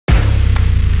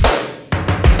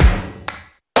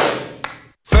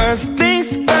First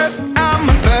things first,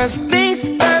 first things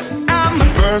first,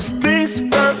 first things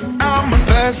first,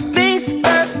 first things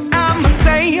first, I'ma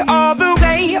say all the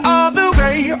way, all the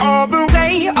way, all the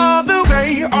way, all the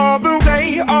way, all the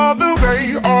way, all the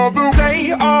way, all the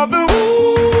way, all the way.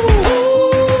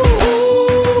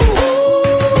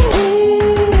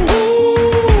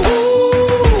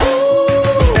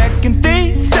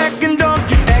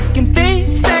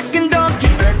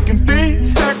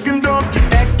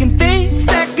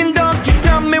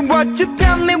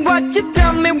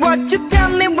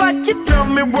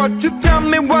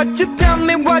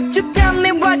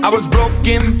 I was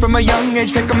broken from a young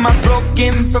age, taking my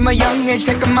broken from a young age,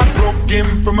 taking my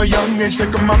broken from a young age,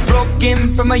 taking my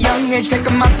broken from a young age,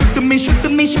 taking my shoot to me, shoot to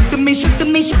me, shoot to me, shoot to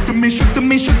me, shoot to me, shoot to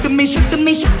me, shoot to me, shoot to me,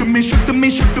 shoot to me, shoot to me,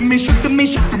 shoot to me, shoot to me,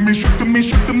 shoot to me, shoot to me,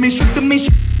 shoot to me, shoot to me,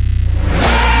 shoot.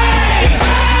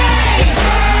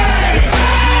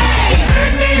 You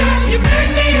burn me up, you burn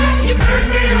me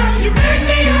up, you burn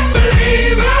me up,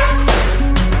 believer,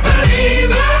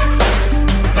 believer,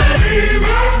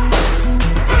 believer,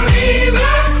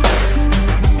 believer.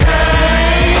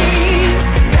 Hey,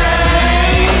 hey, hey,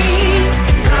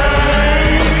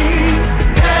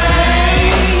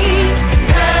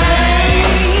 hey, hey,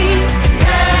 hey.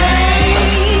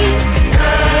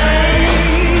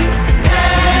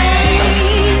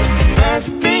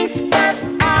 First things first,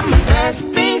 I'm a first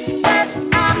things first,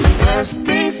 I'm a first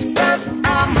things first,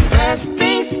 I'm a first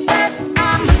things first,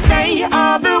 I'ma say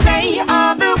all the way,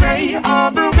 all the way,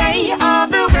 all the way, all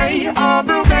the way, all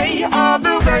the way, all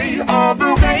the way, all the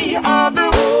way, all the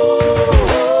way.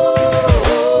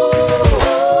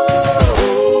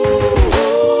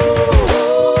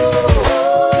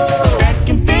 Back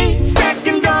in 3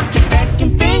 seconds, don't you? Back in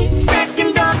 3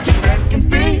 seconds, don't you? Back in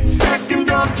 3 seconds,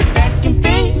 don't you? Back in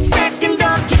 3 seconds,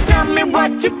 don't you? Tell me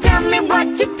what you tell me, what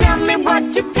you tell me, what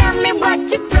you tell me, what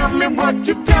you tell me, what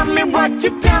you tell me, what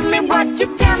you tell me, what you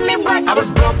tell me, what. I was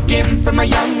broken from a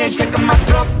young age, taking my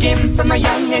broken from a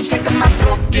young age, taking my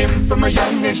broken from a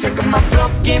young age, taking my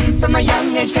broken from a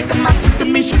young age, taking my shoot to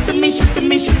me, shoot to me, shoot to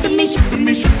me, shoot to me, shoot to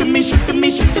me, shoot to me, shoot to me,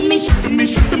 shoot to me, shoot to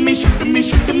me, shoot to me, shoot to me,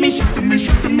 shoot to me, shoot to me,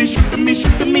 shoot to me, shoot to me,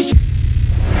 shoot to me, shoot.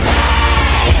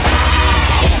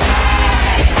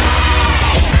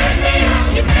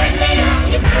 You burn me up,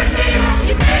 you burn me up,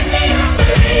 you burn me up,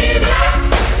 believer,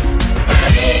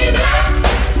 believer,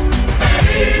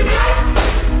 believer,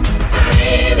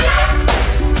 believer.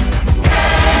 Hey,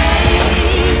 hey, hey,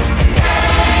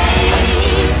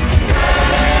 hey, hey,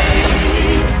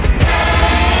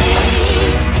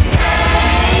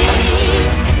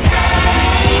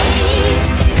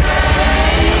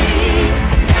 hey.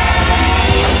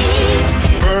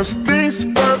 First things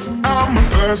first, I'm a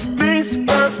first things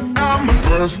first, I'm a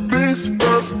first things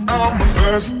first, I'm a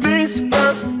first things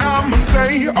first, I'ma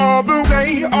say all the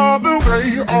way, all the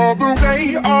way, all the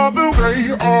way, all the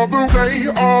way, all the way,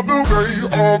 all the way,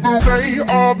 all the way,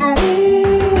 all the way.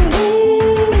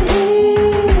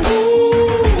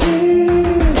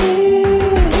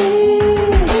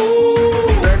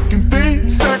 Back in 3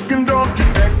 seconds, don't you?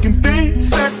 Back in 3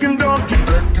 seconds, don't you?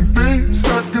 Back in 3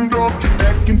 seconds, don't you?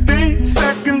 Back in 3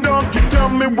 seconds, don't you? Tell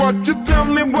me what you tell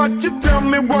me, what you tell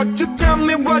me, what you tell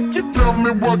me, what you tell me,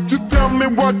 what you tell me,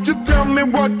 what you tell me,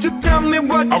 what you tell me,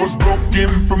 what. I was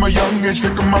broken from a young age,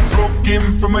 taking my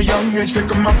broken from a young age,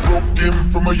 taking my broken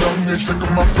from a young age,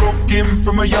 taking my broken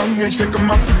from a young age, taking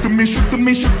my shoot to me, shoot to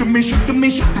me, shoot to me, shoot to me,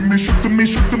 shoot to me,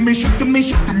 shoot to me, shoot to me,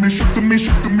 shoot to me, shoot to me,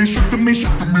 shoot to me, shoot to me, shoot to me,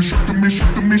 shoot to me, shoot to me,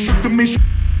 shoot to me, shoot to me, shoot.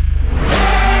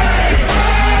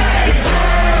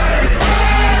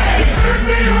 You burn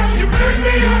me up, you burn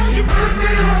me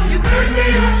up, you burn me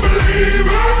up,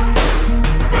 believer,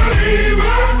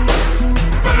 believer,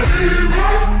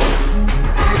 believer,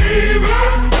 believer.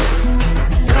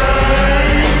 Hey,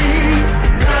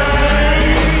 hey, hey,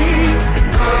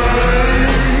 hey,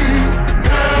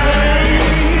 hey,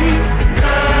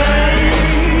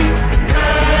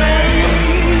 hey,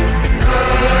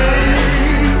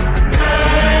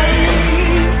 hey.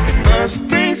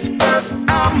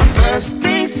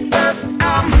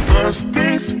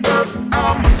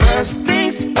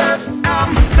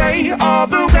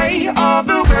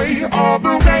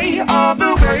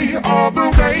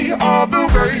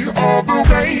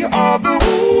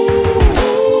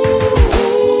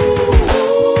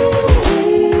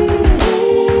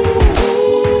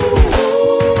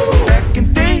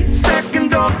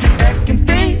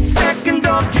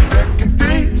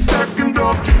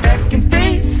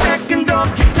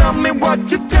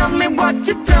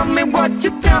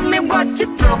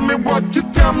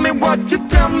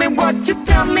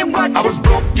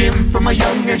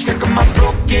 age, taking my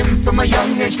smoking from a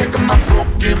young age, taking my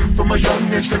smoking from a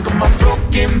young age, taking my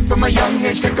smoking from a young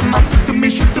age, taking my shooting me,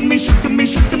 shooting me, shooting me,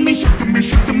 shooting me, shooting me,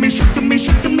 shooting me, shooting me,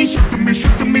 shooting me, shooting me, shooting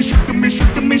me, shooting me,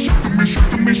 shooting me, shooting me, shooting me,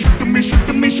 shooting me, shooting me,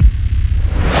 shooting me.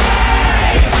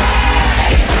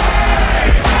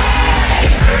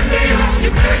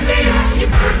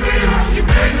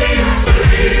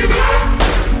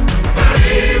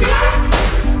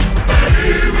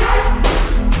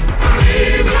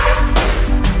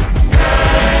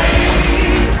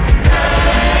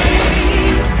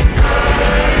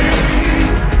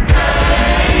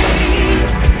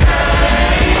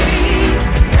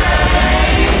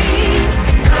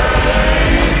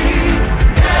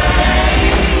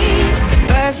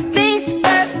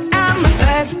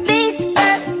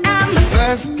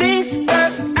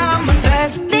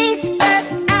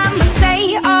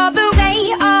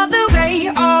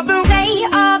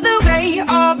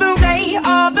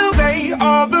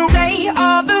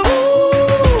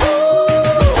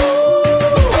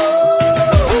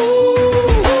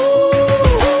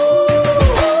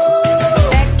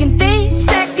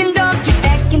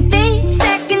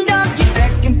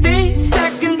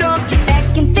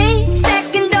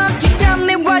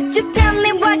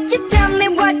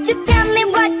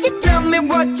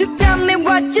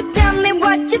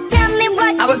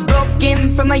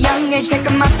 From a young age,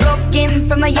 taking my smoking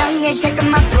from a young age, taking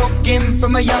my smoking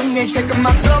from a young age, taking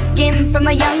my smoking from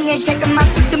a young age, taking my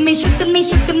shooting me, shooting me,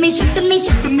 shooting me, shooting me,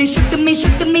 shooting me, shooting me,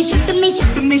 shooting me, shooting me,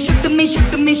 shooting me, shooting me,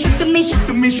 shooting me, shooting me,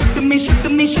 shooting me, shooting me,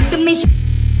 shooting me, shooting me, shooting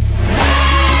me.